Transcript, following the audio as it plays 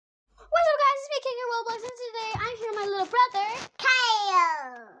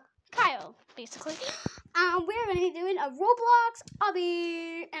basically. We're gonna be doing a Roblox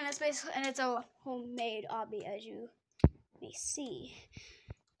obby, and it's a homemade obby, as you may see.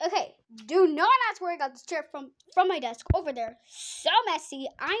 Okay, do not ask where I got this chair from my desk over there. So messy,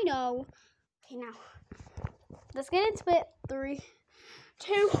 I know. Okay, now let's get into it. 3,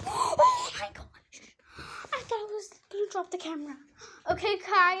 2. Oh my gosh! I thought I was gonna drop the camera. Okay,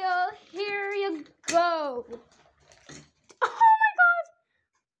 Kyle, here you go. Oh my god!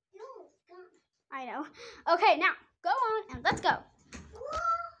 I know. Okay, now go on and let's go.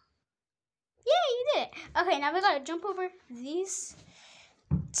 Yeah, you did it. Okay, now we gotta jump over these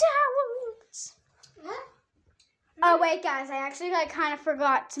towers. Oh wait, guys, I actually kind of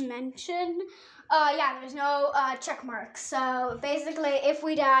forgot to mention. Yeah, there's no check marks. So basically, if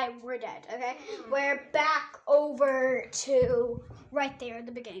we die, we're dead. Okay, we're back over to right there at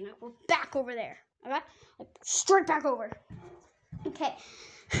the beginning. Like, we're back over there. Okay, like straight back over. Okay.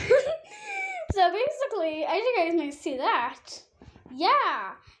 So basically, as you guys may see that,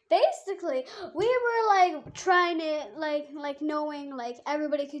 yeah. Basically, we were like trying to like knowing like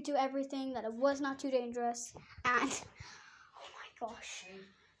everybody could do everything, that it was not too dangerous, and oh my gosh,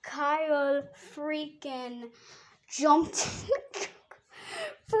 Kyle freaking jumped,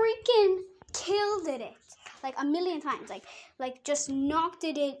 freaking killed it like a million times, like just knocked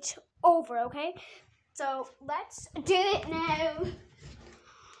it over. Okay, so let's do it now.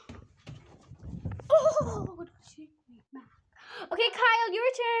 Oh, okay, Kyle,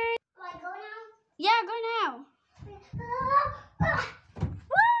 your turn. Do I go now? Yeah, go now.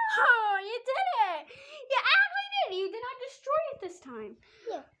 Whoa, you did it. You actually did it. You did not destroy it this time.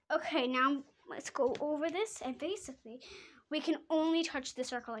 Yeah. Okay, now let's go over this. And basically, we can only touch the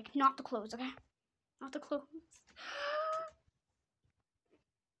circle, like not the clothes, okay? Not the clothes.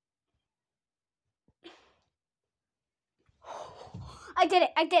 I did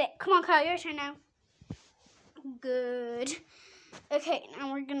it. Come on, Kyle, your turn now. Good. Okay,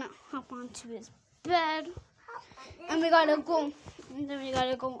 now we're gonna hop onto his bed, and we gotta go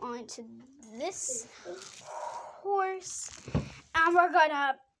onto this horse, and we're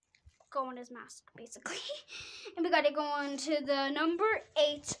gonna go on his mask, basically, and we gotta go on to the number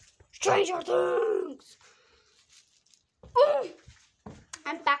 8 Stranger Things.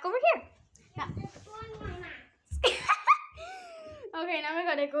 I'm back over here. Now. Okay, now we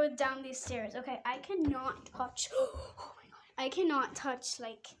gotta go down these stairs. Okay, I cannot touch. Oh my god, I cannot touch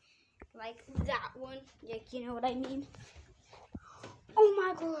like that one. Like, you know what I mean? Oh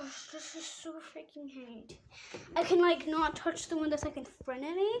my gosh, this is so freaking hard. I can like not touch the one that's like in front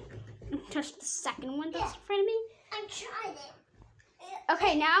of me. Touch the second one that's in front of me. I tried it.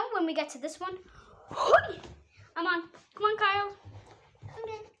 Okay, now when we get to this one, I'm on. Come on, Kyle.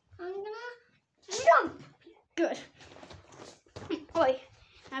 I'm gonna jump. Good. Oi,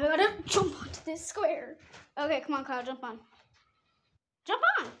 now we gotta jump onto this square. Okay, come on, Kyle, jump on. Jump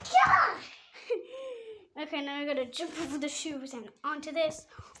on! Yeah. Okay, now we gotta jump over the shoes and onto this,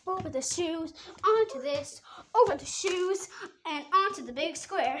 over the shoes, onto this, over the shoes, and onto the big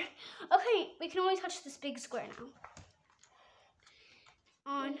square. Okay, we can only touch this big square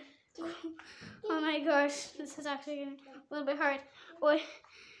now. On. Oh my gosh, this is actually getting a little bit hard. Oi.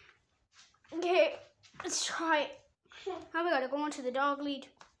 Okay, let's try it. Now we gotta go onto the dog lead.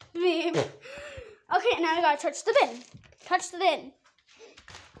 Okay, now we gotta touch the bin. Touch the bin.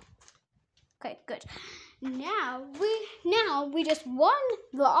 Okay, good. Now we just won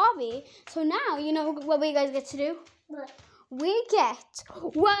the obby. So now you know what we guys get to do? What? We get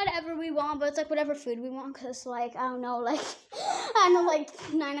whatever we want, but it's like whatever food we want, because like I don't know, like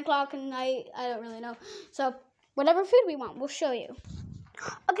 9 o'clock at night. I don't really know. So whatever food we want, we'll show you.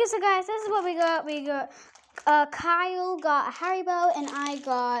 Okay, so guys, this is what we got. We got Kyle got a Haribo, and I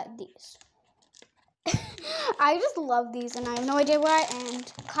got these. I just love these, and I have no idea why.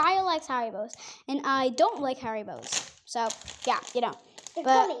 And Kyle likes Haribos, and I don't like Haribos. So yeah, you know. It's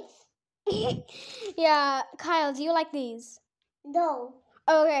but gummies. yeah, Kyle, do you like these? No.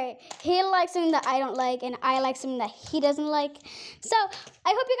 Okay, he likes something that I don't like, and I like something that he doesn't like. So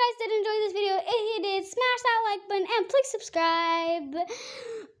I hope you guys did enjoy this video. If you did, smash that like button and please subscribe.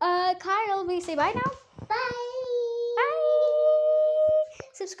 Kyle, we say bye now. Bye. Bye.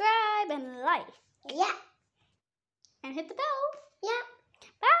 Subscribe and like. Yeah. And hit the bell. Yeah.